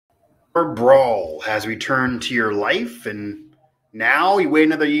Backyard Brawl has returned to your life, and now you wait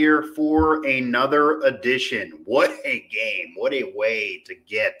another year for another edition. What a game. What a way to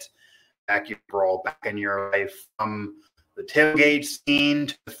get Backyard Brawl back in your life. From the tailgate scene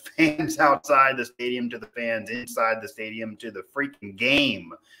to the fans outside the stadium to the fans inside the stadium to the freaking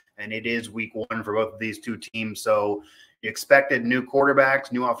game. And it is week one for both of these two teams. So you expected new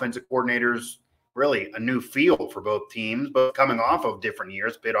quarterbacks, new offensive coordinators, really a new feel for both teams, but coming off of different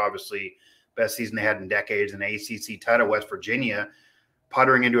years. Pitt, obviously, best season they had in decades, an ACC title. West Virginia,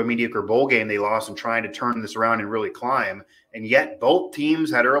 puttering into a mediocre bowl game they lost and trying to turn this around and really climb. And yet both teams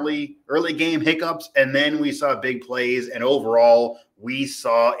had early game hiccups, and then we saw big plays, and overall we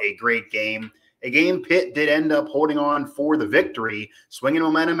saw a great game. A game Pitt did end up holding on for the victory, swinging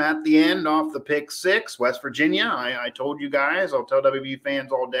momentum at the end off the pick six. West Virginia, I told you guys, I'll tell WVU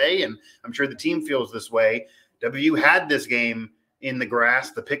fans all day, and I'm sure the team feels this way. WVU had this game in the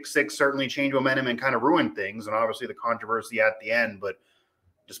grass. The pick six certainly changed momentum and kind of ruined things, and obviously the controversy at the end. But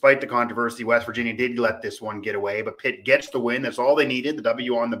despite the controversy, West Virginia did let this one get away, but Pitt gets the win. That's all they needed. The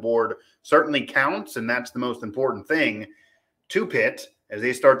W on the board certainly counts, and that's the most important thing to Pitt. As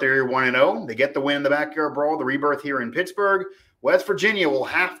they start their year 1-0, they get the win in the Backyard Brawl, the rebirth here in Pittsburgh. West Virginia will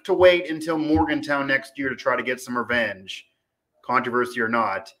have to wait until Morgantown next year to try to get some revenge, controversy or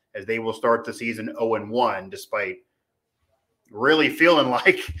not, as they will start the season 0-1, despite really feeling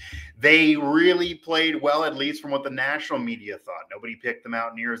like they really played well, at least from what the national media thought. Nobody picked the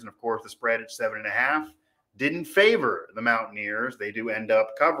Mountaineers, and of course the spread at 7.5 didn't favor the Mountaineers. They do end up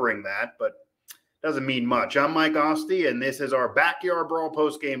covering that, but doesn't mean much. I'm Mike Asti, and this is our Backyard Brawl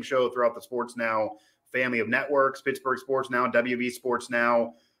post-game show throughout the Sports Now family of networks, Pittsburgh Sports Now, WV Sports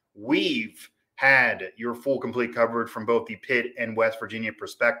Now. We've had your full, complete coverage from both the Pitt and West Virginia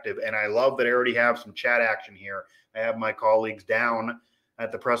perspective, and I love that I already have some chat action here. I have my colleagues down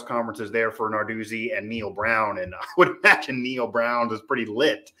at the press conferences there for Narduzzi and Neil Brown, and I would imagine Neil Brown was pretty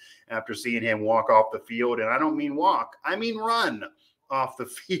lit after seeing him walk off the field, and I don't mean walk, I mean run off the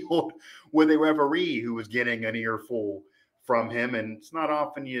field with a referee who was getting an earful from him. And it's not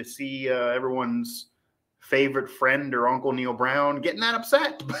often you see everyone's favorite friend or Uncle Neil Brown getting that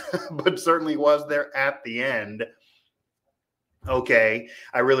upset, but certainly was there at the end. Okay,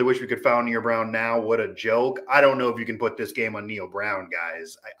 I really wish we could foul Neil Brown now. What a joke. I don't know if you can put this game on Neil Brown,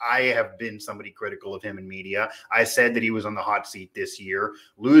 guys. I have been somebody critical of him in media. I said that he was on the hot seat this year.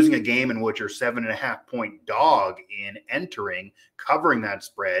 Losing a game in which you're 7.5-point dog in entering, covering that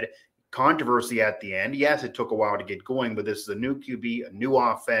spread, controversy at the end. Yes, it took a while to get going, but this is a new QB, a new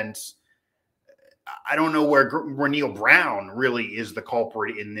offense. I don't know where Neil Brown really is the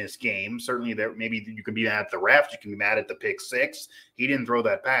culprit in this game. Certainly, there maybe you can be mad at the refs. You can be mad at the pick six. He didn't throw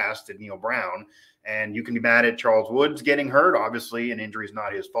that pass to Neil Brown. And you can be mad at Charles Woods getting hurt. Obviously, an injury is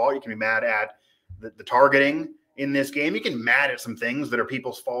not his fault. You can be mad at the targeting in this game. You can be mad at some things that are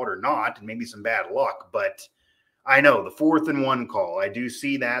people's fault or not, and maybe some bad luck. But I know the 4th-and-1 call, I do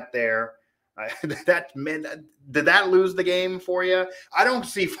see that there. Did that lose the game for you? I don't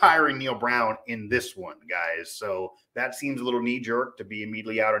see firing Neil Brown in this one, guys. So that seems a little knee-jerk to be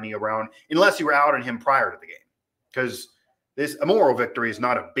immediately out on Neil Brown, unless you were out on him prior to the game. Because a moral victory is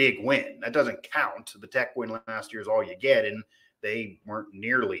not a big win. That doesn't count. The Tech win last year is all you get, and they weren't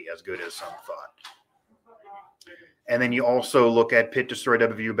nearly as good as some thought. And then you also look at Pitt destroyed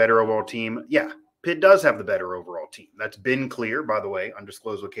WVU, better overall team. Yeah, Pitt does have the better overall team. That's been clear, by the way,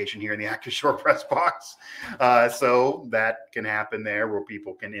 undisclosed location here in the Active Shore press box. So that can happen there where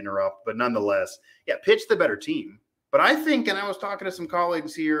people can interrupt. But nonetheless, yeah, Pitt's the better team. But I think, and I was talking to some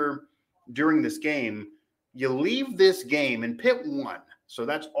colleagues here during this game, you leave this game and Pitt won. So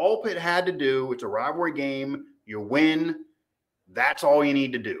that's all Pitt had to do. It's a rivalry game. You win. That's all you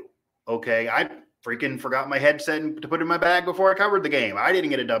need to do. Okay, I freaking forgot my headset to put in my bag before I covered the game. I didn't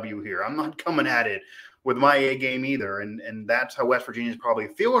get a W here. I'm not coming at it with my A game either. And that's how West Virginia is probably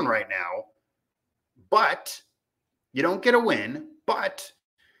feeling right now. But you don't get a win. But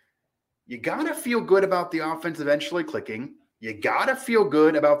you got to feel good about the offense eventually clicking. You got to feel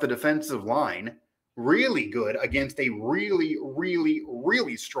good about the defensive line. Really good against a really, really,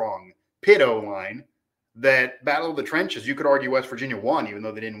 really strong Pitt O-line that battled the trenches. You could argue West Virginia won, even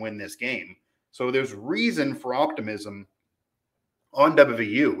though they didn't win this game. So there's reason for optimism on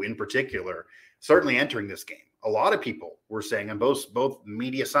WVU in particular, certainly entering this game. A lot of people were saying on both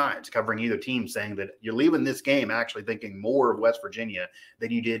media sides covering either team saying that you're leaving this game actually thinking more of West Virginia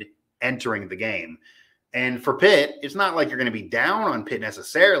than you did entering the game. And for Pitt, it's not like you're going to be down on Pitt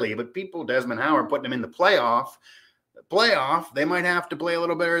necessarily, but people, Desmond Howard, putting them in the playoff, playoff, they might have to play a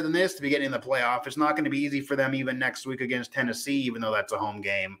little better than this to be getting in the playoff. It's not going to be easy for them even next week against Tennessee, even though that's a home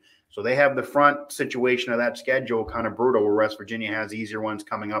game. So they have the front situation of that schedule kind of brutal, where West Virginia has easier ones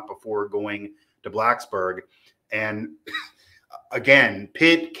coming up before going to Blacksburg. And again,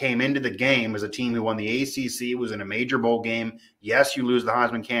 Pitt came into the game as a team who won the ACC, was in a major bowl game. Yes, you lose the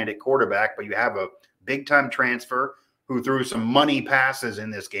Heisman candidate quarterback, but you have a big-time transfer who threw some money passes in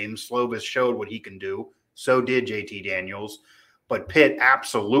this game. Slovis showed what he can do. So did JT Daniels. But Pitt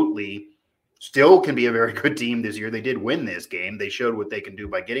absolutely still can be a very good team this year. They did win this game. They showed what they can do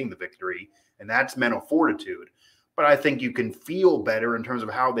by getting the victory, and that's mental fortitude. But I think you can feel better in terms of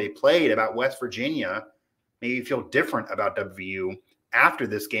how they played about West Virginia, maybe feel different about WVU after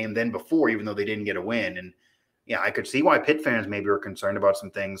this game than before, even though they didn't get a win. And, yeah, I could see why Pitt fans maybe are concerned about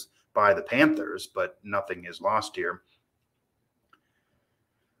some things by the Panthers, but nothing is lost here.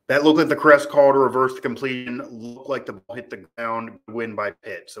 That looked like the crest call to reverse the completion. Looked like the ball hit the ground, win by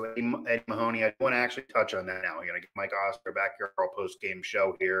Pitt. So Eddie Mahoney, I want to actually touch on that now. We're going to get Mike Oster Backyard Brawl post-game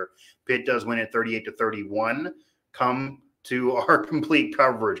show here. Pitt does win at 38-31. Come to our complete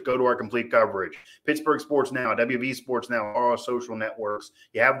coverage. Go to our complete coverage. Pittsburgh Sports Now, WV Sports Now, all our social networks.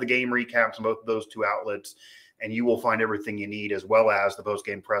 You have the game recaps on both of those two outlets, and you will find everything you need, as well as the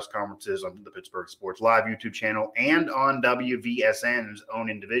post-game press conferences on the Pittsburgh Sports Live YouTube channel and on WVSN's own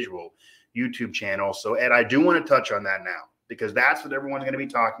individual YouTube channel. So, Ed, I do want to touch on that now, because that's what everyone's going to be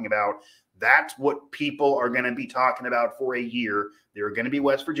talking about. That's what people are going to be talking about for a year. There are going to be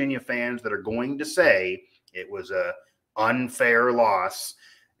West Virginia fans that are going to say it was a unfair loss,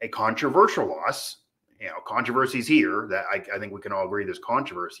 a controversial loss. You know, controversy's here. That I think we can all agree there's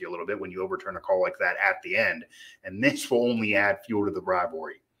controversy a little bit when you overturn a call like that at the end. And this will only add fuel to the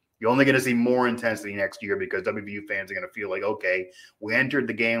rivalry. You're only going to see more intensity next year, because WVU fans are going to feel like, okay, we entered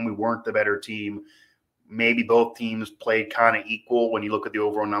the game, we weren't the better team. Maybe both teams played kind of equal when you look at the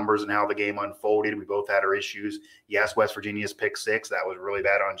overall numbers and how the game unfolded. We both had our issues. Yes, West Virginia's pick six, that was really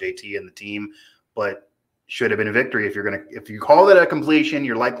bad on JT and the team, but should have been a victory. If you call it a completion,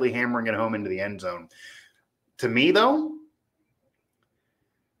 you're likely hammering it home into the end zone. To me, though,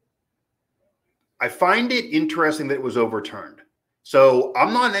 I find it interesting that it was overturned. So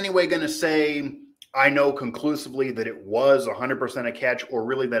I'm not in any way going to say I know conclusively that it was 100% a catch, or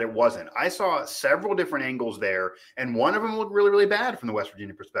really that it wasn't. I saw several different angles there, and one of them looked really, really bad from the West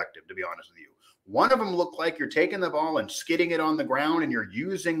Virginia perspective, to be honest with you. One of them looked like you're taking the ball and skidding it on the ground, and you're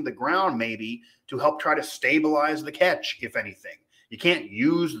using the ground maybe to help try to stabilize the catch, if anything. You can't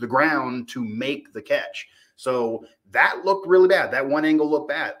use the ground to make the catch. So that looked really bad. That one angle looked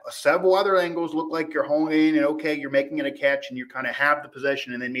bad. Several other angles look like you're holding in and, okay, you're making it a catch and you kind of have the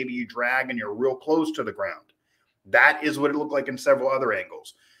possession, and then maybe you drag and you're real close to the ground. That is what it looked like in several other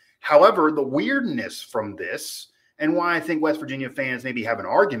angles. However, the weirdness from this, and why I think West Virginia fans maybe have an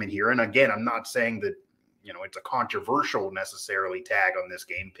argument here, and again, I'm not saying that, you know, it's a controversial necessarily tag on this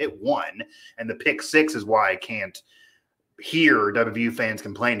game. Pitt won, and the pick six is why I can't hear WVU fans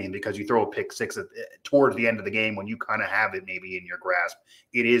complaining, because you throw a pick six towards the end of the game when you kind of have it maybe in your grasp.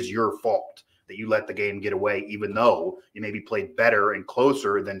 It is your fault that you let the game get away, even though you maybe played better and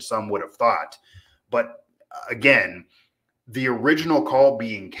closer than some would have thought. But again, the original call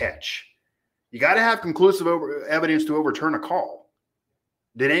being catch, you got to have conclusive evidence to overturn a call.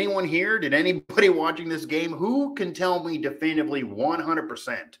 Did anyone here, did anybody watching this game, who can tell me definitively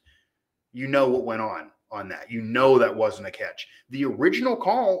 100% you know what went on that? You know that wasn't a catch. The original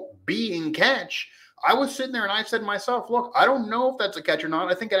call being catch, I was sitting there and I said to myself, look, I don't know if that's a catch or not.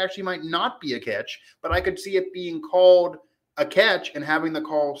 I think it actually might not be a catch, but I could see it being called a catch and having the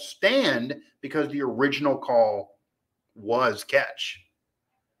call stand because the original call was catch.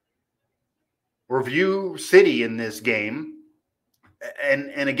 Review City in this game. And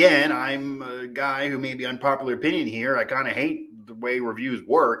again, I'm a guy who may be unpopular opinion here. I kind of hate the way reviews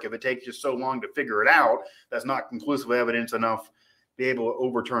work. If it takes you so long to figure it out, that's not conclusive evidence enough to be able to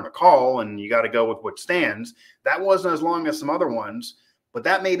overturn a call, and you got to go with what stands. That wasn't as long as some other ones, but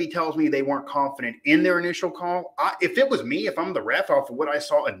that maybe tells me they weren't confident in their initial call. If it was me, if I'm the ref, off of what I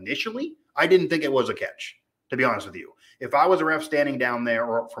saw initially, I didn't think it was a catch, to be honest with you. If I was a ref standing down there,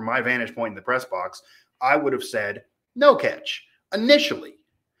 or from my vantage point in the press box, I would have said no catch initially.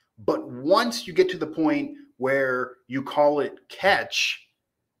 But once you get to the point where you call it catch,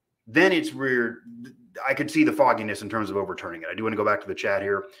 then it's weird. I could see the fogginess in terms of overturning it. I do want to go back to the chat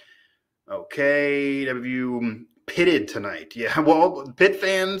here. Okay, have you pitted tonight? Yeah, well, Pitt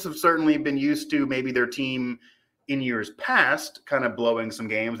fans have certainly been used to maybe their team in years past, kind of blowing some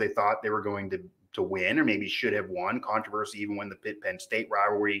games they thought they were going to win or maybe should have won. Controversy even when the Pitt-Penn State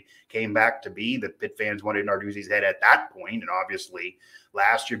rivalry came back to be. The Pitt fans wanted Narduzzi's head at that point, and obviously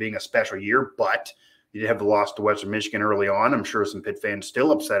last year being a special year, but you did have the loss to Western Michigan early on. I'm sure some Pitt fans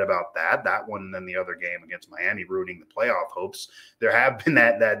still upset about that one, and then the other game against Miami ruining the playoff hopes. There have been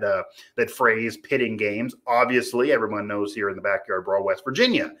that phrase, pitting games. Obviously, everyone knows here in the Backyard Brawl, West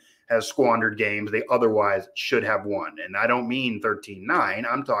Virginia has squandered games they otherwise should have won. And I don't mean 13-9.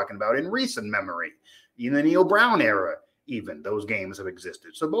 I'm talking about in recent memory. In the Neil Brown era, even, those games have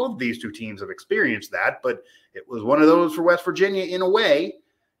existed. So both of these two teams have experienced that, but it was one of those for West Virginia in a way.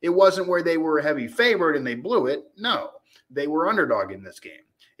 It wasn't where they were a heavy favorite and they blew it. No, they were underdog in this game.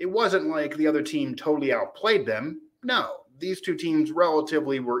 It wasn't like the other team totally outplayed them. No, these two teams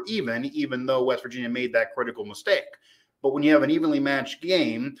relatively were even though West Virginia made that critical mistake. But when you have an evenly matched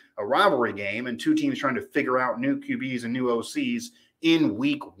game, a rivalry game, and two teams trying to figure out new QBs and new OCs in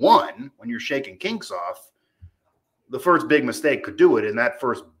week one, when you're shaking kinks off, the first big mistake could do it. And that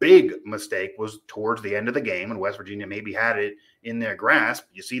first big mistake was towards the end of the game when West Virginia maybe had it in their grasp.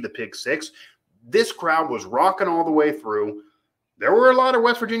 You see the pick six. This crowd was rocking all the way through. There were a lot of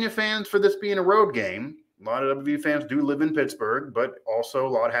West Virginia fans for this being a road game. A lot of WVU fans do live in Pittsburgh, but also a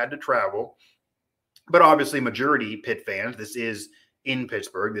lot had to travel. But obviously, majority Pitt fans, this is in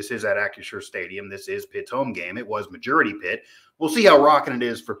Pittsburgh. This is at Acrisure Stadium. This is Pitt's home game. It was majority Pitt. We'll see how rocking it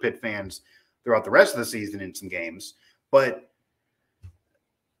is for Pitt fans throughout the rest of the season in some games. But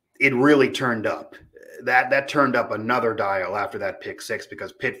it really turned up. That turned up another dial after that pick six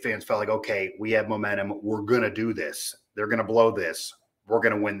because Pitt fans felt like, okay, we have momentum. We're going to do this. They're going to blow this. We're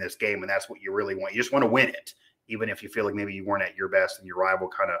going to win this game, and that's what you really want. You just want to win it, even if you feel like maybe you weren't at your best and your rival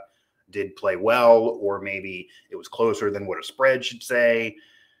kind of did play well, or maybe it was closer than what a spread should say.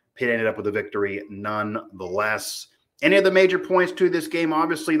 Pitt ended up with a victory nonetheless. Any of the major points to this game?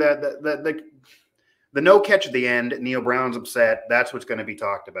 Obviously, the no catch at the end, Neil Brown's upset. That's what's going to be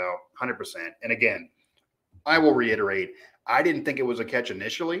talked about 100%. And again, I will reiterate, I didn't think it was a catch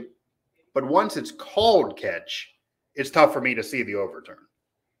initially, but once it's called catch, it's tough for me to see the overturn.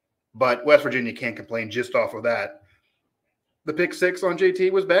 But West Virginia can't complain just off of that. The pick six on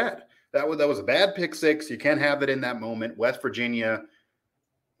JT was bad. That was a bad pick six. You can't have that in that moment. West Virginia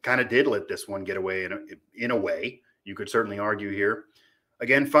kind of did let this one get away in a way. You could certainly argue here.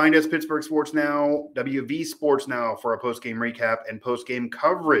 Again, find us Pittsburgh Sports Now, WV Sports Now for a post-game recap and post-game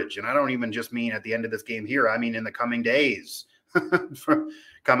coverage. And I don't even just mean at the end of this game here. I mean in the coming days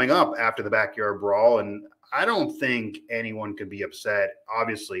coming up after the Backyard Brawl. And I don't think anyone could be upset.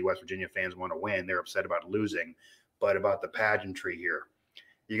 Obviously, West Virginia fans want to win. They're upset about losing, but about the pageantry here.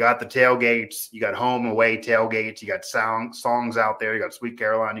 You got the tailgates. You got home and away tailgates. You got songs out there. You got Sweet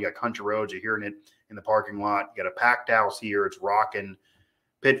Caroline. You got Country Roads. You're hearing it in the parking lot. You got a packed house here. It's rocking.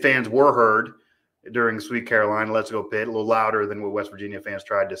 Pitt fans were heard during Sweet Caroline. Let's go Pitt. A little louder than what West Virginia fans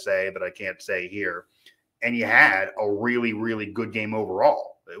tried to say, but I can't say here. And you had a really, really good game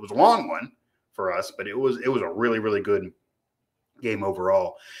overall. It was a long one for us, but it was a really, really good game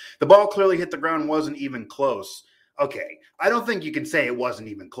overall. The ball clearly hit the ground, wasn't even close. Okay, I don't think you can say it wasn't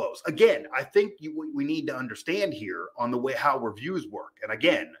even close. Again, I think we need to understand here on the way how reviews work. And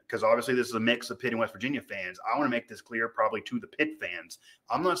again, because obviously this is a mix of Pitt and West Virginia fans, I want to make this clear probably to the Pitt fans.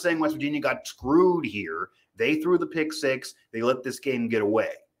 I'm not saying West Virginia got screwed here. They threw the pick six. They let this game get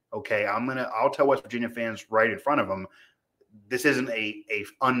away. Okay, I'll tell West Virginia fans right in front of them, this isn't a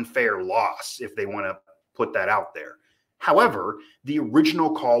unfair loss if they want to put that out there. However, the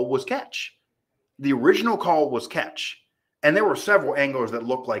original call was catch. The original call was catch. And there were several angles that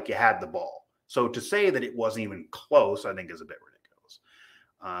looked like you had the ball. So to say that it wasn't even close, I think is a bit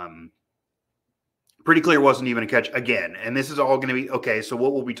ridiculous. Pretty clear it wasn't even a catch again. And this is all going to be, okay, so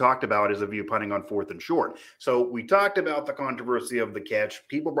what will be talked about is a view punting on 4th and short. So we talked about the controversy of the catch.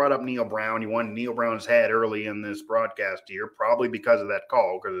 People brought up Neil Brown. You wanted Neil Brown's head early in this broadcast here, probably because of that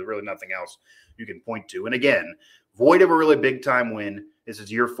call, because there's really nothing else you can point to. And again, void of a really big-time win. This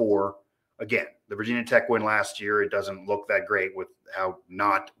is year 4. Again, the Virginia Tech win last year, it doesn't look that great with how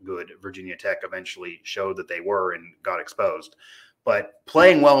not good Virginia Tech eventually showed that they were and got exposed. But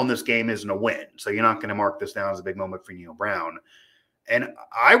playing well in this game isn't a win. So you're not going to mark this down as a big moment for Neil Brown. And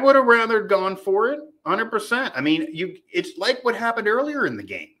I would have rather gone for it 100%. I mean, it's like what happened earlier in the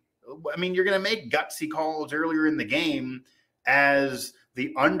game. I mean, you're going to make gutsy calls earlier in the game as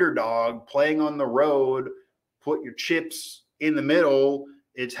the underdog playing on the road, put your chips in the middle.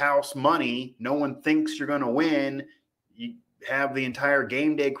 It's house money. No one thinks you're going to win. You have the entire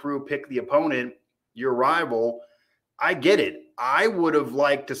game day crew pick the opponent, your rival. I get it. I would have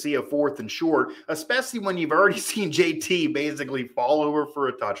liked to see a 4th and short, especially when you've already seen JT basically fall over for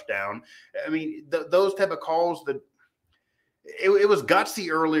a touchdown. I mean, those type of calls that it was gutsy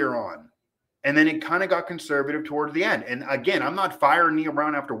earlier on. And then it kind of got conservative towards the end. And again, I'm not firing Neil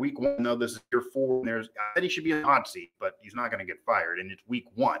Brown after week 1. No, this is year 4. And I said he should be in the hot seat, but he's not going to get fired. And it's week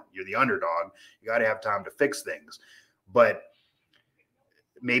 1. You're the underdog. You got to have time to fix things. But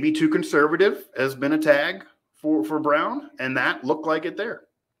maybe too conservative has been a tag for Brown, and that looked like it there.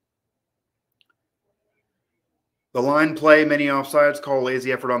 The line play, many offsides, call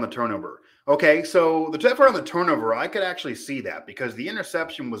lazy effort on the turnover. Okay, so the effort on the turnover, I could actually see that because the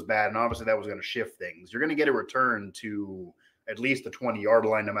interception was bad, and obviously that was going to shift things. You're going to get a return to at least the 20-yard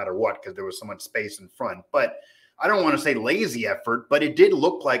line no matter what because there was so much space in front. But I don't want to say lazy effort, but it did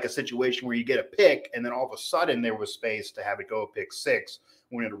look like a situation where you get a pick, and then all of a sudden there was space to have it go a pick 6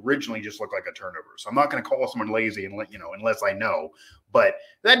 when it originally just looked like a turnover. So I'm not going to call someone lazy unless I know. But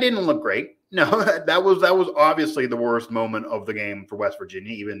that didn't look great. No, that was obviously the worst moment of the game for West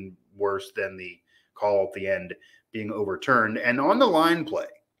Virginia, even worse than the call at the end being overturned. And on the line play,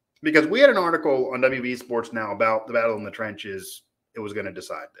 because we had an article on WV Sports Now about the battle in the trenches, it was going to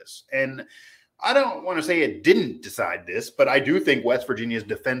decide this. And I don't want to say it didn't decide this, but I do think West Virginia's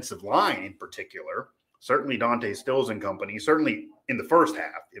defensive line in particular, certainly Dante Stills and company, certainly in the first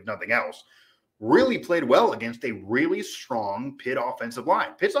half, if nothing else, really played well against a really strong Pitt offensive line.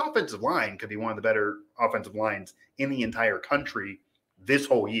 Pitt's offensive line could be one of the better offensive lines in the entire country this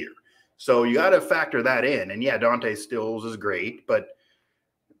whole year. So you got to factor that in. And yeah, Dante Stills is great, but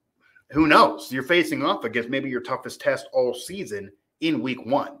who knows? You're facing off against maybe your toughest test all season in week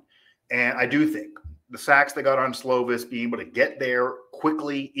 1. And I do think the sacks they got on Slovis, being able to get there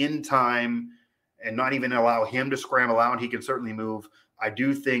quickly in time and not even allow him to scramble out, he can certainly move. I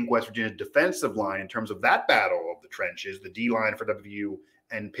do think West Virginia's defensive line, in terms of that battle of the trenches, the D-line for WVU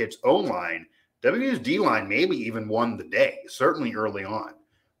and Pitt's own line, WVU's D-line maybe even won the day, certainly early on.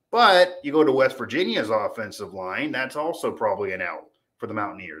 But you go to West Virginia's offensive line, that's also probably an L for the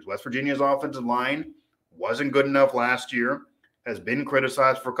Mountaineers. West Virginia's offensive line wasn't good enough last year, has been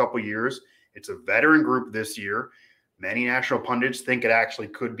criticized for a couple years. It's a veteran group this year. Many national pundits think it actually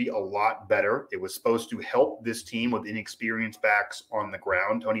could be a lot better. It was supposed to help this team with inexperienced backs on the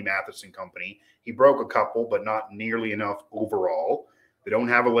ground, Tony Mathis company. He broke a couple, but not nearly enough overall. They don't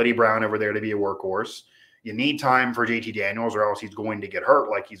have a Letty Brown over there to be a workhorse. You need time for JT Daniels or else he's going to get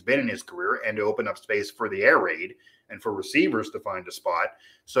hurt like he's been in his career and to open up space for the air raid and for receivers to find a spot.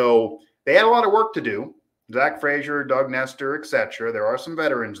 So they had a lot of work to do. Zach Frazier, Doug Nestor, etc. There are some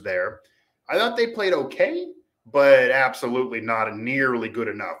veterans there. I thought they played okay, but absolutely not nearly good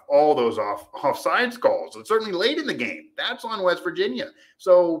enough. All those offsides calls, and certainly late in the game, that's on West Virginia.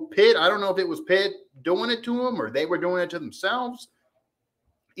 So Pitt, I don't know if it was Pitt doing it to them or they were doing it to themselves.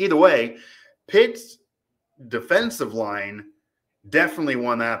 Either way, Pitt's defensive line definitely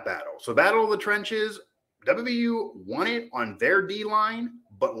won that battle. So battle of the trenches, WVU won it on their D-line,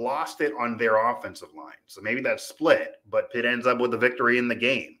 but lost it on their offensive line. So maybe that's split, but Pitt ends up with the victory in the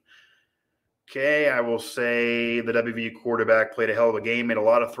game. Okay, I will say the WVU quarterback played a hell of a game, made a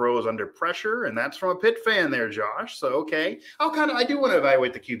lot of throws under pressure, and that's from a Pitt fan there, Josh. So, okay. I do want to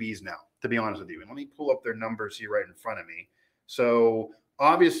evaluate the QBs now, to be honest with you. And let me pull up their numbers here right in front of me. So,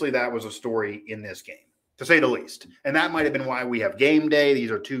 obviously, that was a story in this game, to say the least. And that might have been why we have game day.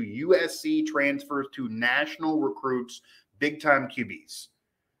 These are 2 USC transfers, 2 national recruits, big-time QBs.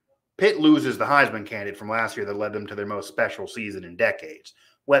 Pitt loses the Heisman candidate from last year that led them to their most special season in decades.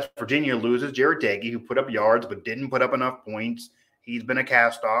 West Virginia loses Jarrett Dagey, who put up yards but didn't put up enough points. He's been a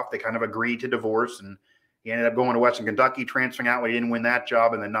cast-off. They kind of agreed to divorce, and he ended up going to Western Kentucky, transferring out when he didn't win that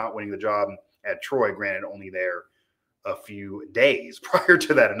job, and then not winning the job at Troy, granted only there a few days prior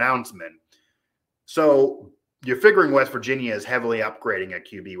to that announcement. So you're figuring West Virginia is heavily upgrading at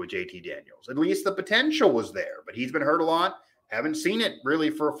QB with JT Daniels. At least the potential was there, but he's been hurt a lot. Haven't seen it really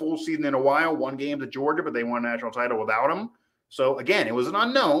for a full season in a while. 1 game to Georgia, but they won a national title without him. So, again, it was an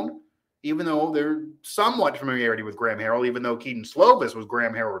unknown, even though there's somewhat familiarity with Graham Harrell, even though Kedon Slovis was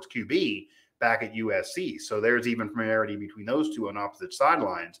Graham Harrell's QB back at USC. So there's even familiarity between those two on opposite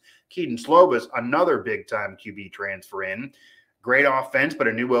sidelines. Kedon Slovis, another big-time QB transfer in. Great offense, but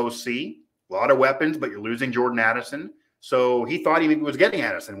a new OC. A lot of weapons, but you're losing Jordan Addison. So he thought he was getting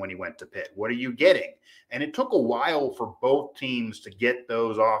Addison when he went to Pitt. What are you getting? And it took a while for both teams to get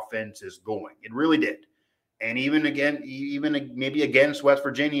those offenses going. It really did. And even maybe against West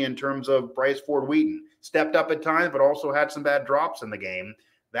Virginia in terms of Bryce Ford Wheaton, stepped up at times, but also had some bad drops in the game.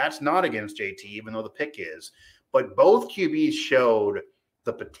 That's not against JT, even though the pick is. But both QBs showed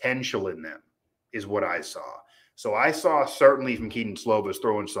the potential in them, is what I saw. So I saw certainly from Kedon Slovis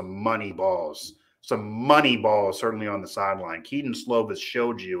throwing some money balls certainly on the sideline. Kedon Slovis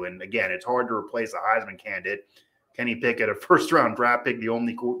showed you, and again, it's hard to replace a Heisman candidate. Kenny Pickett, a first-round draft pick, the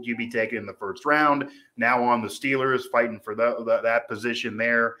only QB taken in the first round, now on the Steelers, fighting for that position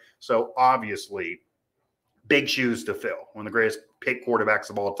there. So obviously, big shoes to fill. One of the greatest Pitt quarterbacks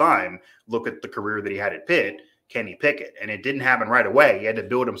of all time. Look at the career that he had at Pitt, Kenny Pickett. And it didn't happen right away. He had to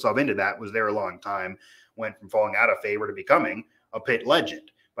build himself into that, was there a long time, went from falling out of favor to becoming a Pitt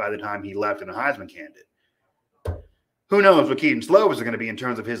legend by the time he left and a Heisman candidate. Who knows what Kedon Slovis is going to be in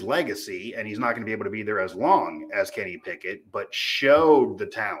terms of his legacy, and he's not going to be able to be there as long as Kenny Pickett, but showed the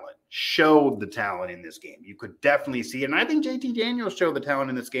talent in this game. You could definitely see it, and I think JT Daniels showed the talent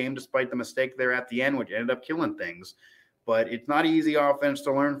in this game despite the mistake there at the end, which ended up killing things. But it's not easy offense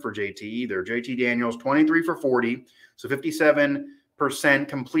to learn for JT either. JT Daniels, 23 for 40, so 57%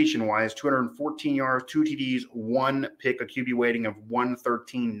 completion-wise, 214 yards, 2 TDs, 1 pick, a QB weighting of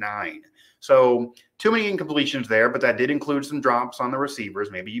 113.9. So too many incompletions there, but that did include some drops on the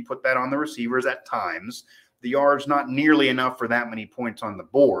receivers. Maybe you put that on the receivers at times. The yards not nearly enough for that many points on the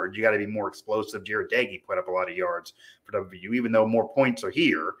board. You got to be more explosive. Jared Dagey put up a lot of yards for WVU, even though more points are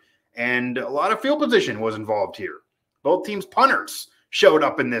here. And a lot of field position was involved here. Both teams' punters showed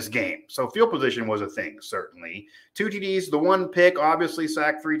up in this game. So field position was a thing, certainly. 2 TDs, the 1 pick, obviously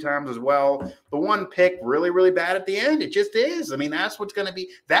sacked 3 times as well. The 1 pick, really, really bad at the end. It just is. I mean, that's what's going to be.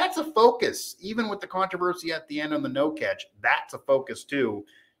 That's a focus. Even with the controversy at the end on the no catch, that's a focus too.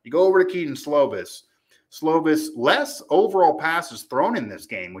 You go over to Kedon Slovis. Slovis, less overall passes thrown in this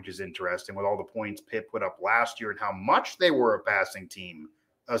game, which is interesting with all the points Pitt put up last year and how much they were a passing team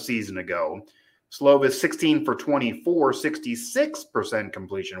a season ago. Slovis, 16 for 24, 66%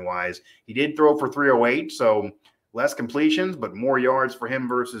 completion-wise. He did throw for 308, so less completions, but more yards for him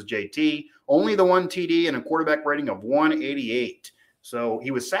versus JT. Only the 1 TD and a quarterback rating of 188. So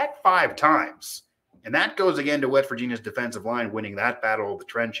he was sacked 5 times. And that goes again to West Virginia's defensive line winning that battle of the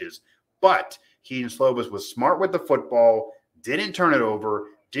trenches. But Kedon Slovis was smart with the football, didn't turn it over,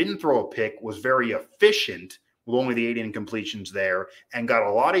 didn't throw a pick, was very efficient with only the 8 incompletions there, and got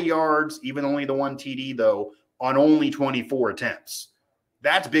a lot of yards, even only the 1 TD, though, on only 24 attempts.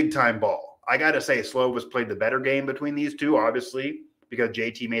 That's big-time ball. I got to say, Slovis played the better game between these two, obviously, because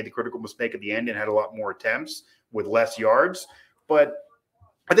JT made the critical mistake at the end and had a lot more attempts with less yards. But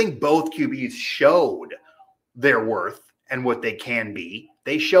I think both QBs showed their worth and what they can be.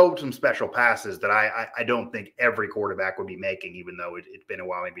 They showed some special passes that I don't think every quarterback would be making, even though it's been a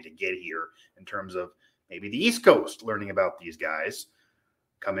while maybe to get here in terms of maybe the East Coast learning about these guys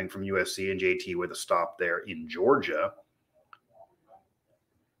coming from USC and JT with a stop there in Georgia.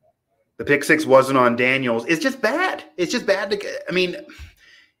 The pick 6 wasn't on Daniels. It's just bad. It's just bad.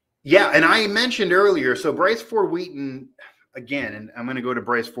 Yeah, and I mentioned earlier, so Bryce Ford Wheaton, again, and I'm going to go to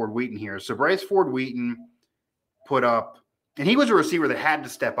Bryce Ford Wheaton here. So Bryce Ford Wheaton put up, and he was a receiver that had to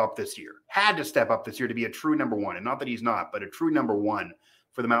step up this year to be a true number 1. And not that he's not, but a true number 1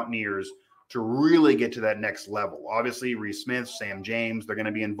 for the Mountaineers to really get to that next level. Obviously, Reese Smith, Sam James, they're going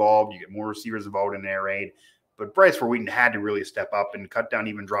to be involved. You get more receivers involved in air raid. But Bryce Ford Wheaton had to really step up and cut down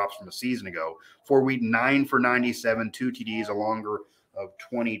even drops from a season ago. Ford Wheaton, 9 for 97, 2 TDs, a longer of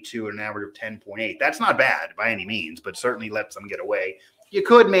 22, and an average of 10.8. That's not bad by any means, but certainly lets them get away. You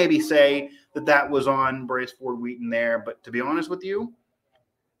could maybe say that was on Bryce Ford Wheaton there, but to be honest with you,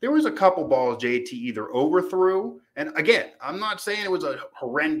 there was a couple balls JT either overthrew, and again, I'm not saying it was a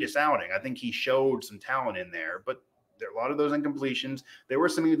horrendous outing. I think he showed some talent in there, but there are a lot of those incompletions. There were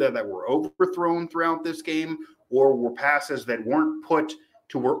some either that were overthrown throughout this game or were passes that weren't put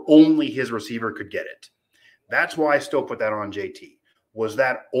to where only his receiver could get it. That's why I still put that on JT. Was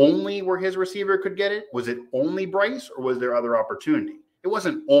that only where his receiver could get it? Was it only Bryce, or was there other opportunity? It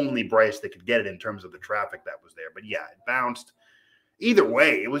wasn't only Bryce that could get it in terms of the traffic that was there, but yeah, it bounced. Either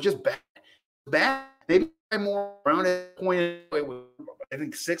way, it was just bad. Bad. Maybe more around at point. I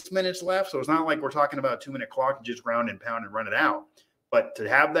think 6 minutes left, so it's not like we're talking about a 2-minute clock to just round and pound and run it out. But to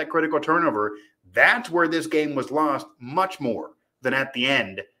have that critical turnover, that's where this game was lost much more than at the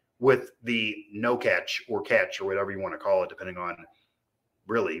end with the no catch or whatever you want to call it, depending on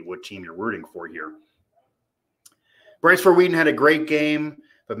really what team you're rooting for here. Bryce Ford Wheaton had a great game,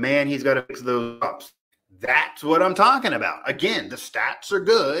 but man, he's got to fix those ups. That's what I'm talking about. Again, the stats are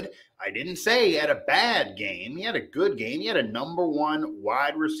good. I didn't say he had a bad game. He had a good game. He had a number 1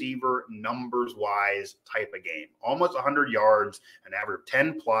 wide receiver, numbers-wise type of game. Almost 100 yards, an average of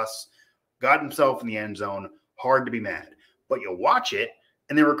 10+, got himself in the end zone. Hard to be mad. But you watch it,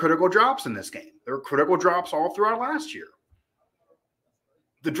 and there were critical drops in this game. There were critical drops all throughout last year.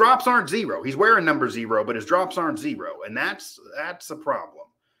 the drops aren't zero. He's wearing number 0, but his drops aren't 0, and that's a problem.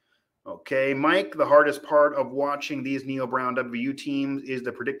 Okay, Mike, the hardest part of watching these Neo Brown WU teams is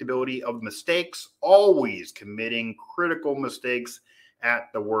the predictability of mistakes, always committing critical mistakes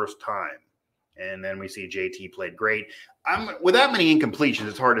at the worst time. And then we see JT played great. With that many incompletions,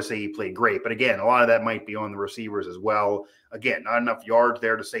 it's hard to say he played great. But again, a lot of that might be on the receivers as well. Again, not enough yards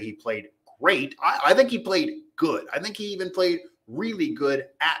there to say he played great. I think he played good. I think he even played really good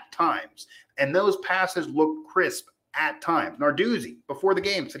at times. And those passes looked crisp at times. Narduzzi, before the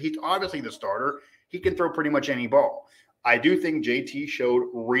game, said he's obviously the starter. He can throw pretty much any ball. I do think JT showed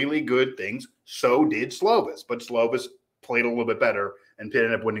really good things. So did Slovis. But Slovis played a little bit better, and Pitt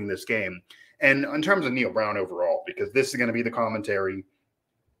ended up winning this game. And in terms of Neil Brown overall, because this is going to be the commentary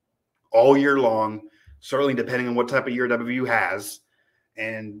all year long, certainly depending on what type of year WU has.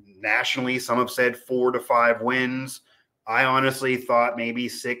 And nationally, some have said 4 to 5 wins. I honestly thought maybe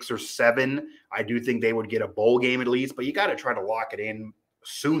 6 or 7. I do think they would get a bowl game at least, but you got to try to lock it in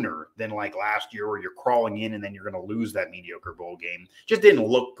sooner than like last year where you're crawling in and then you're going to lose that mediocre bowl game. Just didn't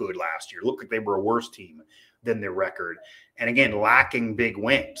look good last year. Looked like they were a worse team than their record. And again, lacking big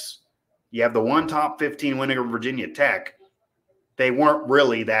wins. You have the one top 15 win over Virginia Tech. They weren't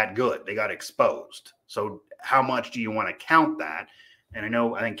really that good. They got exposed. So how much do you want to count that? And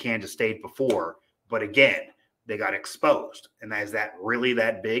I think Kansas State before, but again, they got exposed. And is that really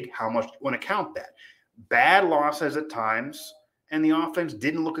that big? How much do you want to count that? Bad losses at times, and the offense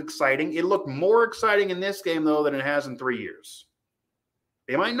didn't look exciting. It looked more exciting in this game, though, than it has in 3 years.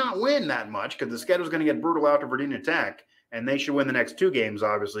 They might not win that much because the schedule is going to get brutal out to Virginia Tech, and they should win the next 2 games,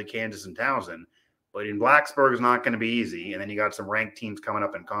 obviously, Kansas and Towson. But in Blacksburg is not going to be easy, and then you got some ranked teams coming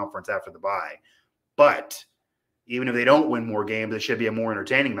up in conference after the bye. But even if they don't win more games, it should be a more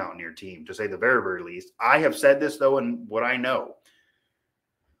entertaining Mountaineer team, to say the very, very least. I have said this, though, and what I know.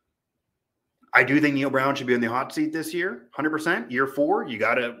 I do think Neil Brown should be in the hot seat this year, 100%. Year 4, you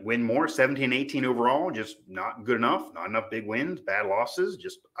got to win more, 17-18 overall, just not good enough. Not enough big wins, bad losses.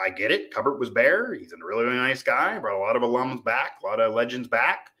 Just, I get it. Cupboard was bare. He's a really, really nice guy. Brought a lot of alums back, a lot of legends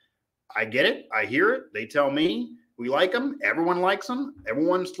back. I get it. I hear it. They tell me we like him. Everyone likes him.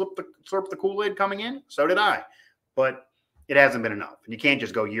 Everyone slurped the Kool-Aid coming in. So did I. But it hasn't been enough. And you can't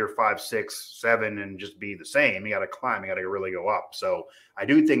just go year 5, 6, 7 and just be the same. You got to climb. You got to really go up. So I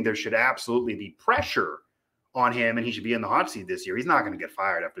do think there should absolutely be pressure on him, and he should be in the hot seat this year. He's not going to get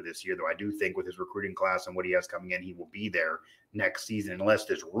fired after this year, though. I do think with his recruiting class and what he has coming in, he will be there next season unless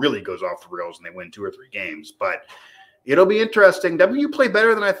this really goes off the rails and they win 2 or 3 games. But it'll be interesting. WU played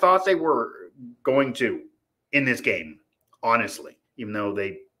better than I thought they were going to in this game, honestly, even though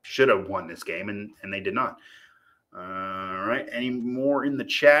they should have won this game, and they did not. All right. Any more in the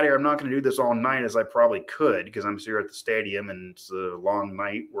chat here? I'm not going to do this all night as I probably could because I'm here at the stadium and it's a long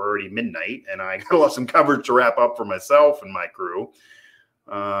night. We're already midnight and I got some coverage to wrap up for myself and my crew.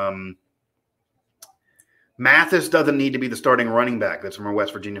 Mathis doesn't need to be the starting running back. That's from a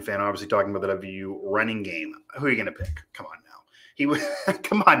West Virginia fan, obviously talking about the WU running game. Who are you going to pick? Come on now.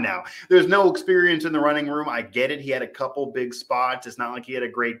 Come on now. There's no experience in the running room. I get it. He had a couple big spots. It's not like he had a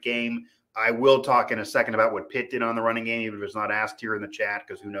great game. I will talk in a second about what Pitt did on the running game, even if it's not asked here in the chat,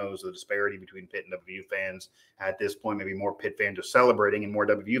 because who knows the disparity between Pitt and WU fans at this point. Maybe more Pitt fans are celebrating and more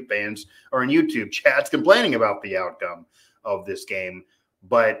WU fans are in YouTube chats complaining about the outcome of this game.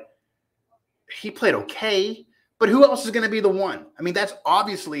 But he played okay. But who else is going to be the one? I mean, that's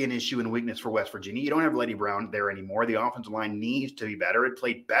obviously an issue and weakness for West Virginia. You don't have Letty Brown there anymore. The offensive line needs to be better. It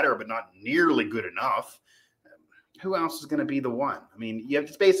played better, but not nearly good enough. Who else is going to be the one? I mean,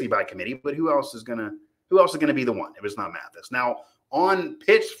 it's basically by committee, but who else is going to be the one if it's not Mathis? Now, on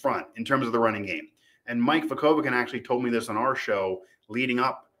Pitt's front, in terms of the running game, and Mike Vakovican actually told me this on our show leading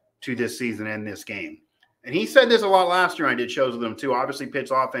up to this season and this game. And he said this a lot last year. I did shows with him too. Obviously, Pitt's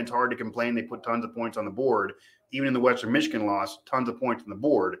offense, hard to complain. They put tons of points on the board. Even in the Western Michigan loss, tons of points on the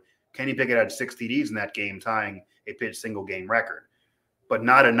board. Kenny Pickett had 6 TDs in that game, tying a Pitt single-game record. But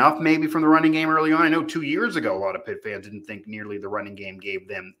not enough maybe from the running game early on. I know 2 years ago, a lot of Pitt fans didn't think nearly the running game gave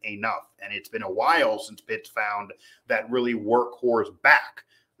them enough. And it's been a while since Pitt's found that really workhorse back.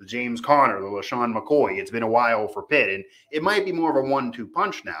 The James Conner, the LaShawn McCoy. It's been a while for Pitt. And it might be more of a 1-2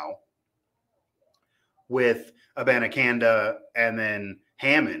 punch now with Abanikanda and then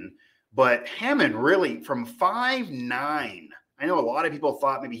Hammond. But Hammond really, from 5'9", I know a lot of people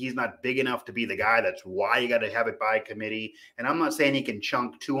thought maybe he's not big enough to be the guy. That's why you got to have it by committee. And I'm not saying he can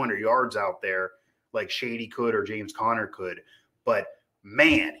chunk 200 yards out there like Shady could or James Conner could. But,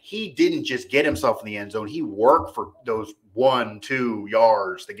 man, he didn't just get himself in the end zone. He worked for those 1-2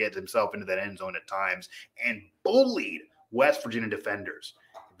 yards to get himself into that end zone at times and bullied West Virginia defenders.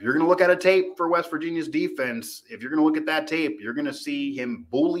 if you're going to look at a tape for West Virginia's defense, if you're going to look at that tape, you're going to see him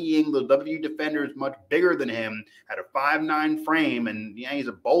bullying the WVU defenders much bigger than him at a 5'9" frame. And yeah, he's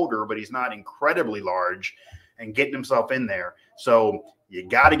a boulder, but he's not incredibly large, and getting himself in there. So you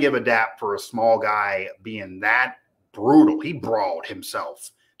got to give a dap for a small guy being that brutal. He brawled himself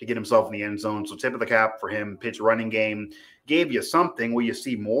to get himself in the end zone. So tip of the cap for him. Pitt's running game gave you something. Will you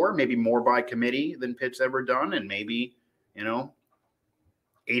see more? Maybe more by committee than Pitt's ever done, and maybe,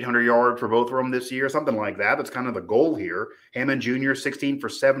 800 yards for both of them this year, something like that. That's kind of the goal here. Hammond Jr., 16 for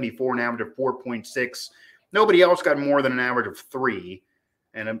 74, an average of 4.6. Nobody else got more than an average of 3.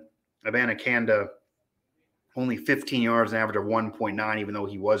 And Abanikanda, only 15 yards, an average of 1.9, even though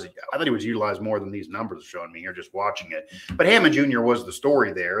I thought he was utilized more than these numbers are showing me here just watching it. But Hammond Jr. was the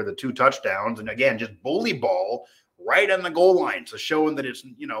story there, the 2 touchdowns. And again, just bully ball right on the goal line. So showing that it's,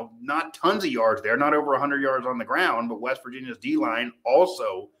 not tons of yards there, not over 100 yards on the ground, but West Virginia's D-line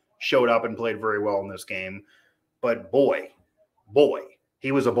also showed up and played very well in this game. But boy,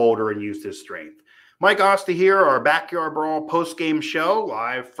 he was a boulder and used his strength. Mike Asti here, our Backyard Brawl post-game show,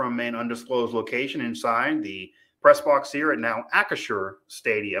 live from an undisclosed location inside the press box here at now Acrisure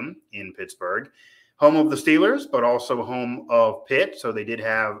Stadium in Pittsburgh. Home of the Steelers, but also home of Pitt. So they did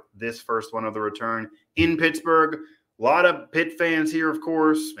have this first one of the return in Pittsburgh. A lot of Pitt fans here, of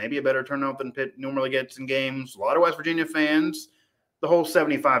course. Maybe a better turnout than Pitt normally gets in games. A lot of West Virginia fans. The whole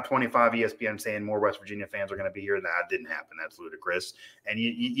 75-25 ESPN saying more West Virginia fans are going to be here. That didn't happen. That's ludicrous. And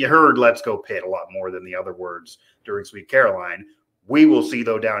you heard "Let's go Pitt" a lot more than the other words during Sweet Caroline. We will see,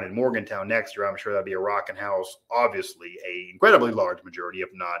 though, down in Morgantown next year. I'm sure that'll be a rocking house. Obviously, a incredibly large majority, if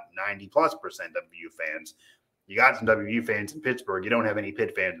not 90+% WVU fans. You got some WVU fans in Pittsburgh. You don't have any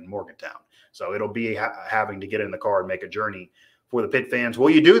Pitt fans in Morgantown. So it'll be having to get in the car and make a journey for the Pitt fans. Will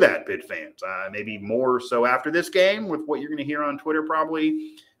you do that, Pitt fans? Maybe more so after this game with what you're going to hear on Twitter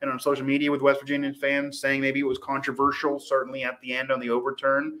probably and on social media with West Virginia fans saying maybe it was controversial, certainly at the end on the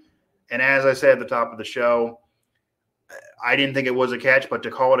overturn. And as I said at the top of the show, I didn't think it was a catch, but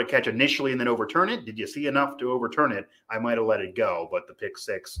to call it a catch initially and then overturn it, did you see enough to overturn it? I might have let it go, but the pick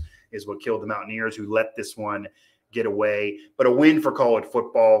 6 is what killed the Mountaineers, who let this one get away. But a win for college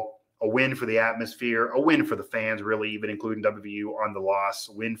football, a win for the atmosphere, a win for the fans, really, even including WVU on the loss,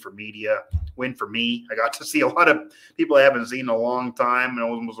 win for media, win for me. I got to see a lot of people I haven't seen in a long time, and it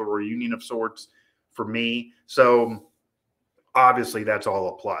was almost a reunion of sorts for me. So obviously, that's all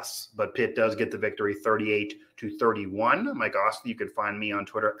a plus. But Pitt does get the victory 38-31. Mike Asti, you can find me on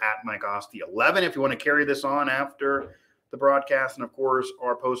Twitter at MikeOsti11 if you want to carry this on after the broadcast. And, of course,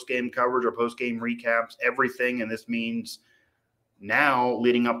 our post-game coverage, our post-game recaps, everything. And this means now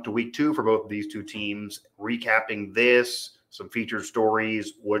leading up to week 2 for both of these two teams, recapping this, some featured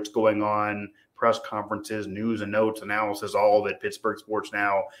stories, what's going on, press conferences, news and notes, analysis, all of it, Pittsburgh Sports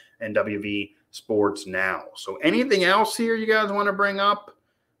Now and WV Sports Now. So anything else here you guys want to bring up?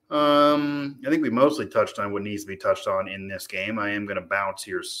 I think we mostly touched on what needs to be touched on in this game. I am going to bounce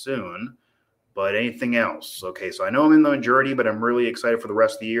here soon, but anything else? Okay, so I know I'm in the majority, but I'm really excited for the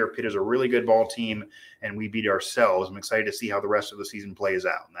rest of the year. Pitt is a really good ball team, and we beat ourselves. I'm excited to see how the rest of the season plays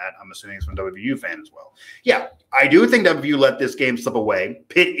out, and that I'm assuming is from WVU fan as well. Yeah, I do think WVU let this game slip away.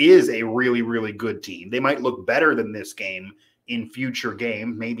 Pitt is a really, really good team. They might look better than this game in future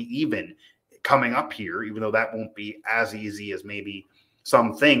games, maybe even coming up here, even though that won't be as easy as maybe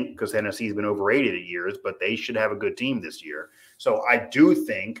some think, because Tennessee's been overrated at years, but they should have a good team this year. So I do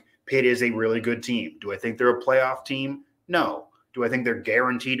think Pitt is a really good team. Do I think they're a playoff team? No. Do I think they're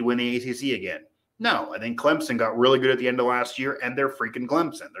guaranteed to win the ACC again? No. I think Clemson got really good at the end of last year, and they're freaking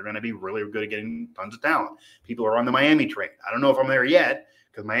Clemson. They're going to be really good at getting tons of talent. People are on the Miami train. I don't know if I'm there yet,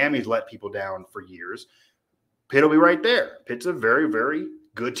 because Miami's let people down for years. Pitt will be right there. Pitt's a very, very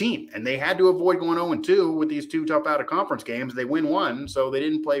good team, and they had to avoid going 0-2 with these 2 tough out-of-conference games. They win one, so they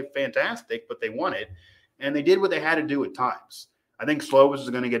didn't play fantastic, but they won it, and they did what they had to do at times. I think Slovis is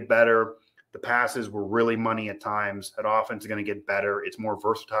going to get better. The passes were really money at times. That offense is going to get better. It's more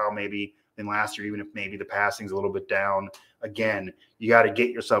versatile maybe than last year, even if maybe the passing's a little bit down. Again, you got to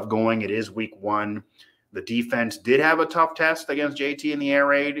get yourself going. It is week 1. The defense did have a tough test against JT and the Air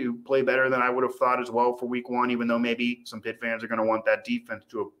Raid, who play better than I would have thought as well for week 1, even though maybe some Pitt fans are going to want that defense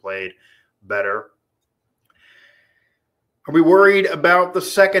to have played better. Are we worried about the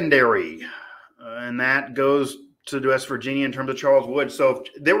secondary? And that goes to West Virginia in terms of Charles Wood. So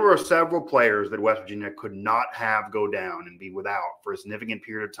there were several players that West Virginia could not have go down and be without for a significant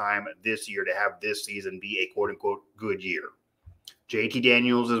period of time this year to have this season be a quote-unquote good year. JT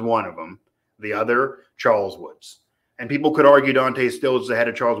Daniels is one of them. The other, Charles Woods. And people could argue Dante Stills is ahead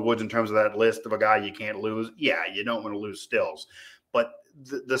of Charles Woods in terms of that list of a guy you can't lose. Yeah, you don't want to lose Stills. But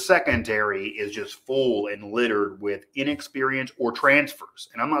the secondary is just full and littered with inexperience or transfers.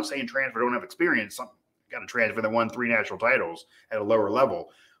 And I'm not saying transfer don't have experience. Some got to transfer that won 3 national titles at a lower level,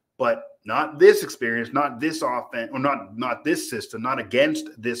 but not this experience, not this offense, or not this system, not against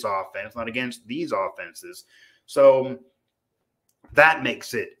this offense, not against these offenses. So that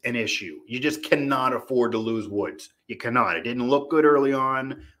makes it an issue. You just cannot afford to lose Woods. You cannot. It didn't look good early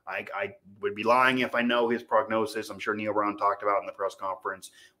on. I would be lying if I know his prognosis. I'm sure Neil Brown talked about in the press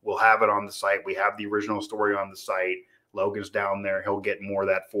conference. We'll have it on the site. We have the original story on the site. Logan's down there. He'll get more of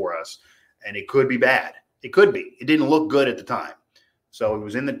that for us. And it could be bad. It could be. It didn't look good at the time. So he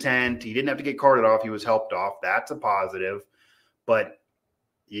was in the tent. He didn't have to get carted off. He was helped off. That's a positive. But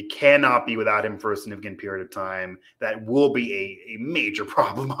you cannot be without him for a significant period of time. That will be a major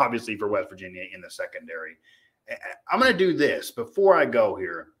problem, obviously, for West Virginia in the secondary. I'm going to do this. Before I go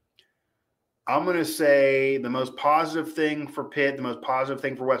here, I'm going to say the most positive thing for Pitt, the most positive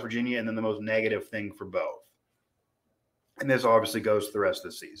thing for West Virginia, and then the most negative thing for both. And this obviously goes to the rest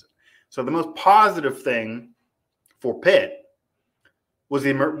of the season. So the most positive thing for Pitt was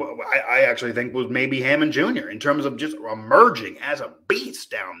I actually think was maybe Hammond Jr. in terms of just emerging as a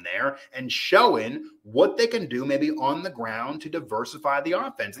beast down there and showing what they can do maybe on the ground to diversify the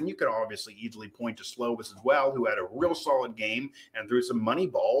offense. And you could obviously easily point to Slovis as well, who had a real solid game and threw some money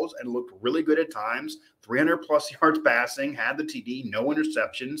balls and looked really good at times, 300-plus yards passing, had the TD, no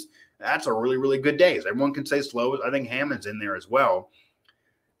interceptions. That's a really, really good day. Everyone can say Slovis. I think Hammond's in there as well.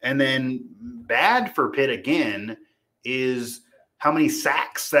 And then bad for Pitt again is how many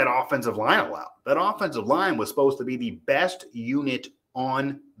sacks that offensive line allowed. That offensive line was supposed to be the best unit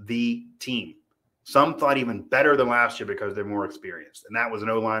on the team. Some thought even better than last year because they're more experienced. And that was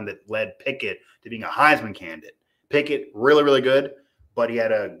an O-line that led Pickett to being a Heisman candidate. Pickett, really, really good, but he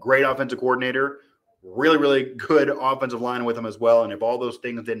had a great offensive coordinator, really, really good offensive line with him as well. And if all those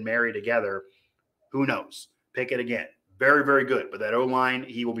things didn't marry together, who knows? Pickett, again, very, very good. But that O-line,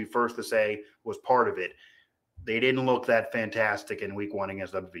 he will be first to say, was part of it. They didn't look that fantastic in week 1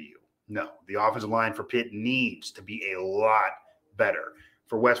 against WVU. No, the offensive line for Pitt needs to be a lot better.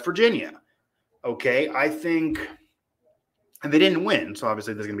 For West Virginia, okay, I think, and they didn't win, so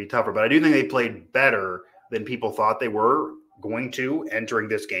obviously this is going to be tougher, but I do think they played better than people thought they were going to entering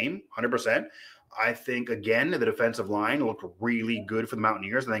this game, 100%. I think, again, the defensive line looked really good for the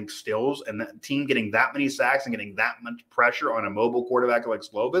Mountaineers. I think Stills and the team getting that many sacks and getting that much pressure on a mobile quarterback like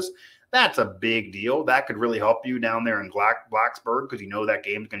Slovis, that's a big deal. That could really help you down there in Blacksburg because you know that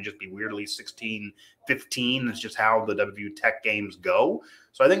game's going to just be weirdly 16-15. That's just how the WVU Tech games go.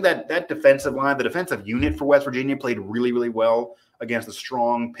 So I think that defensive line, the defensive unit for West Virginia played really, really well against a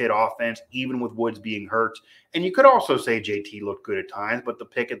strong Pitt offense, even with Woods being hurt. And you could also say JT looked good at times, but the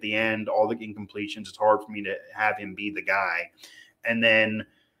pick at the end, all the incompletions, it's hard for me to have him be the guy. And then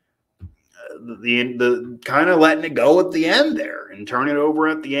the kind of letting it go at the end there and turn it over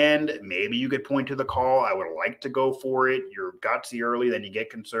at the end. Maybe you could point to the call. I would like to go for it. You're gutsy early, then you get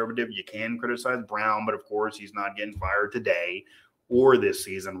conservative. You can criticize Brown, but of course he's not getting fired today or this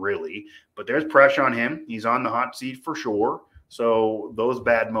season really. But there's pressure on him. He's on the hot seat for sure. So those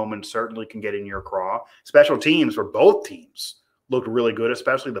bad moments certainly can get in your craw. Special teams for both teams looked really good,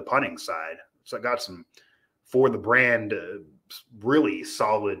 especially the punting side. So I got some for the brand really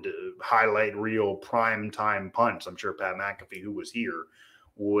solid highlight reel prime time punts. I'm sure Pat McAfee, who was here,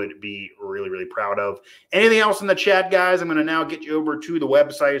 would be really, really proud of. Anything else in the chat, guys? I'm going to now get you over to the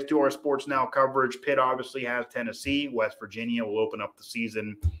websites, to our Sports Now coverage. Pitt obviously has Tennessee. West Virginia will open up the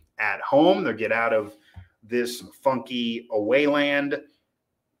season at home. They'll get out of this funky away land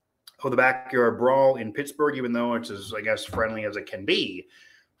of the Backyard Brawl in Pittsburgh, even though it's as, I guess, friendly as it can be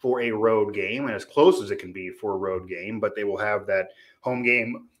for a road game and as close as it can be for a road game. But they will have that home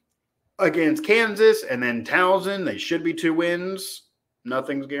game against Kansas and then Towson. They should be 2 wins.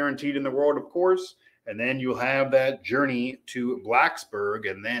 Nothing's guaranteed in the world, of course. And then you'll have that journey to Blacksburg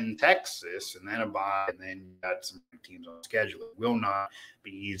and then Texas and then a bye. And then you got some teams on schedule. It will not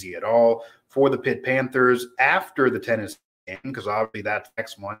be easy at all for the Pitt Panthers after the Tennessee game, because obviously that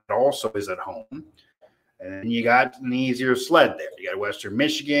next one also is at home. And then you got an easier sled there. You got Western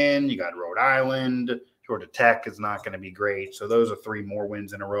Michigan, you got Rhode Island. Georgia Tech is not going to be great. So those are 3 more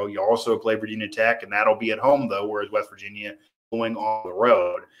wins in a row. You also play Virginia Tech, and that'll be at home, though, whereas West Virginia going on the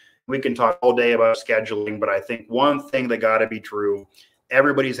road. We can talk all day about scheduling, but I think one thing that got to be true,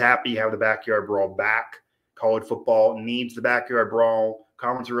 everybody's happy to have the Backyard Brawl back. College football needs the Backyard Brawl.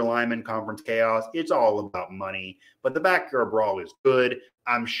 Conference realignment, conference chaos, it's all about money. But the Backyard Brawl is good.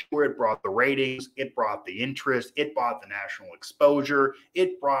 I'm sure it brought the ratings. It brought the interest. It brought the national exposure.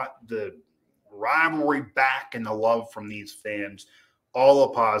 It brought the rivalry back and the love from these fans. all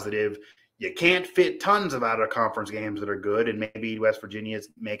a positive. You can't fit tons of out-of-conference games that are good, and maybe West Virginia is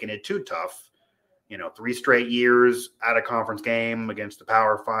making it too tough. 3 straight years out-of-conference game against the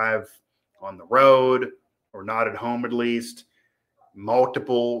Power 5 on the road, or not at home at least.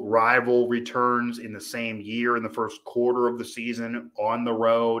 Multiple rival returns in the same year in the first quarter of the season on the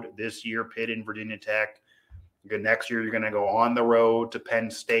road. This year, Pitt and Virginia Tech. Next year, you're going to go on the road to Penn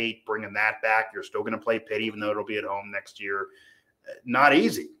State, bringing that back. You're still going to play Pitt, even though it'll be at home next year. Not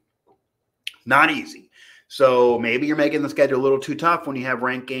easy. Not easy. So maybe you're making the schedule a little too tough when you have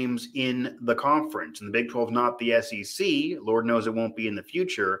ranked games in the conference. And the Big 12 is not the SEC. Lord knows it won't be in the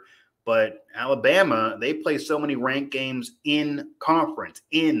future. But Alabama, they play so many ranked games in conference,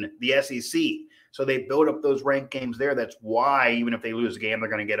 in the SEC. So they build up those ranked games there. That's why, even if they lose a game, they're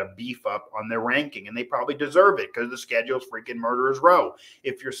going to get a beef up on their ranking. And they probably deserve it because the schedule's freaking murderer's row.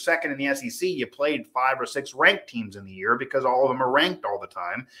 If you're second in the SEC, you played 5 or 6 ranked teams in the year because all of them are ranked all the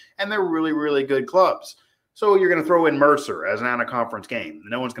time. And they're really, really good clubs. So you're going to throw in Mercer as an out-of-conference game.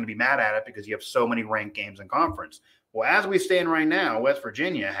 No one's going to be mad at it because you have so many ranked games in conference. Well, as we stand right now, West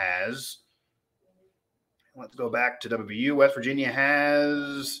Virginia has – let's go back to WVU. West Virginia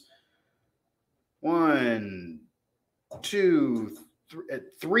has 1, 2,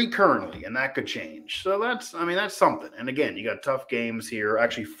 3 currently, and that could change. So that's something. And again, you got tough games here.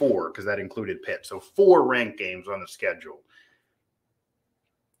 Actually 4 because that included Pitt. So 4 ranked games on the schedule.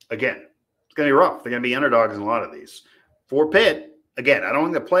 Again, it's going to be rough. They're going to be underdogs in a lot of these. For Pitt, again, I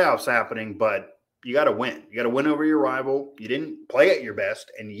don't think the playoffs happening, but you got to win. You got to win over your rival. You didn't play at your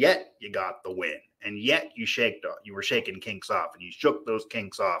best, and yet you got the win. And yet you were shaking kinks off, and you shook those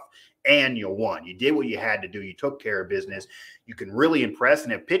kinks off, and you won. You did what you had to do. You took care of business. You can really impress.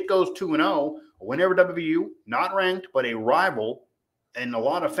 And if Pitt goes 2-0, a win over WVU, not ranked, but a rival, and a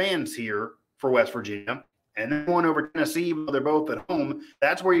lot of fans here for West Virginia, and then one over Tennessee, even though they're both at home,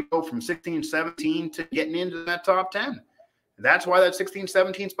 that's where you go from 16-17 to getting into that top 10. That's why that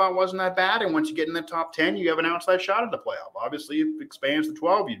 16-17 spot wasn't that bad. And once you get in the top 10, you have an outside shot at the playoff. Obviously, if it expands to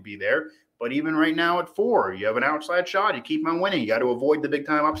 12, you'd be there. But even right now at 4, you have an outside shot. You keep on winning. You got to avoid the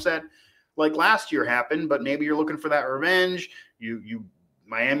big-time upset like last year happened, but maybe you're looking for that revenge.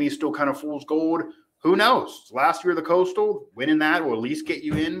 Miami's still kind of fool's gold. Who knows? Last year, the Coastal, winning that will at least get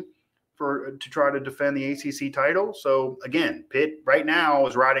you in to try to defend the ACC title. So, again, Pitt right now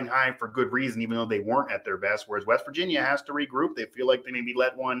is riding high for good reason, even though they weren't at their best, whereas West Virginia has to regroup. They feel like they maybe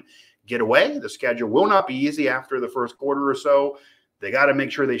let one get away. The schedule will not be easy after the first quarter or so. They got to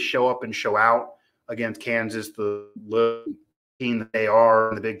make sure they show up and show out against Kansas, the little team that they are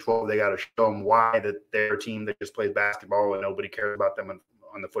in the Big 12. They got to show them why that they're a team that just plays basketball and nobody cares about them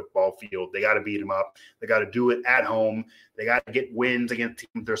on the football field. They got to beat them up. They got to do it at home. They got to get wins against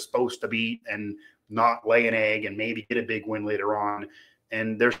teams they're supposed to beat and not lay an egg and maybe get a big win later on.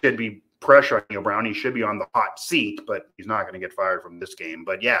 And there should be pressure on Neil Brown. He should be on the hot seat, but he's not going to get fired from this game.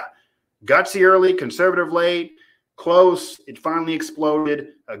 But, yeah, gutsy early, conservative late, close. It finally exploded.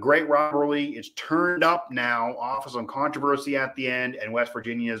 A great rivalry. It's turned up now off of some controversy at the end, and West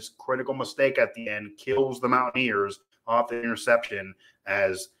Virginia's critical mistake at the end kills the Mountaineers off the interception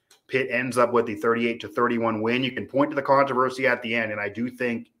as Pitt ends up with the 38-31 win. You can point to the controversy at the end, and I do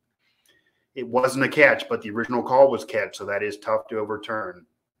think it wasn't a catch, but the original call was catch, so that is tough to overturn.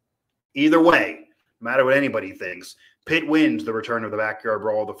 Either way, no matter what anybody thinks, Pitt wins the return of the Backyard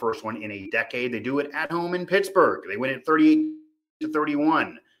Brawl, the first one in a decade. They do it at home in Pittsburgh. They win it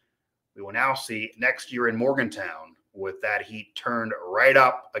 38-31. We will now see next year in Morgantown with that heat turned right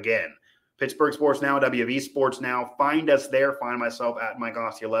up again. Pittsburgh Sports Now, WV Sports Now. Find us there. Find myself at Mike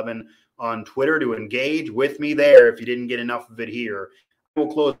Asti 11 on Twitter to engage with me there if you didn't get enough of it here.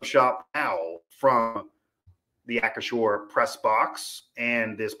 We'll close the shop now from the Acashore press box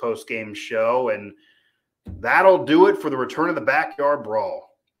and this post-game show, and that'll do it for the return of the Backyard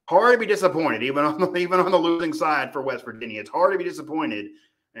Brawl. Hard to be disappointed, even on the losing side for West Virginia. It's hard to be disappointed,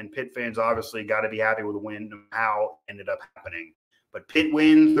 and Pitt fans obviously got to be happy with the win and how it ended up happening. But Pitt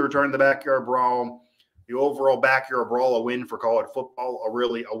wins the return of the Backyard Brawl. The overall Backyard Brawl, a win for college football,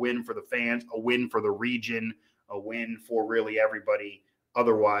 a win for the fans, a win for the region, a win for really everybody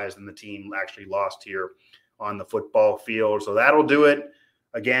otherwise than the team actually lost here on the football field. So that'll do it.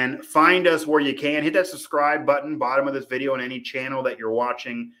 Again, find us where you can. Hit that subscribe button, bottom of this video on any channel that you're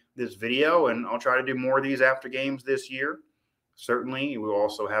watching this video, and I'll try to do more of these after games this year. Certainly, we'll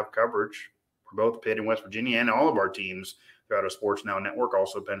also have coverage for both Pitt and West Virginia and all of our teams throughout our Sports Now network.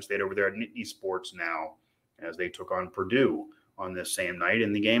 Also, Penn State over there at Nittany Sports Now as they took on Purdue on this same night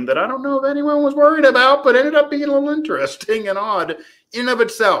in the game that I don't know if anyone was worried about, but ended up being a little interesting and odd in and of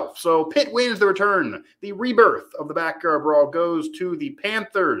itself. So Pitt wins the return. The rebirth of the Backyard Brawl goes to the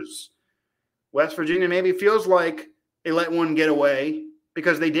Panthers. West Virginia maybe feels like they let one get away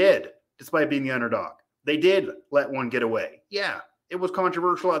because they did, despite being the underdog. They did let one get away. Yeah, it was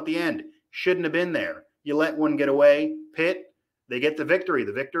controversial at the end. Shouldn't have been there. You let one get away. Pitt, they get the victory.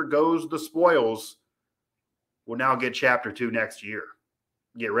 The victor goes the spoils. We'll now get chapter 2 next year.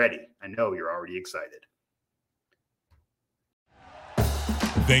 Get ready. I know you're already excited.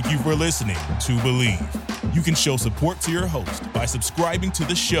 Thank you for listening to Believe. You can show support to your host by subscribing to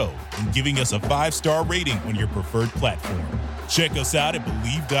the show and giving us a 5-star rating on your preferred platform. Check us out at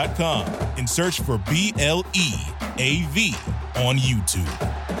Believe.com and search for BLEAV on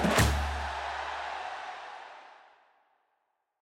YouTube.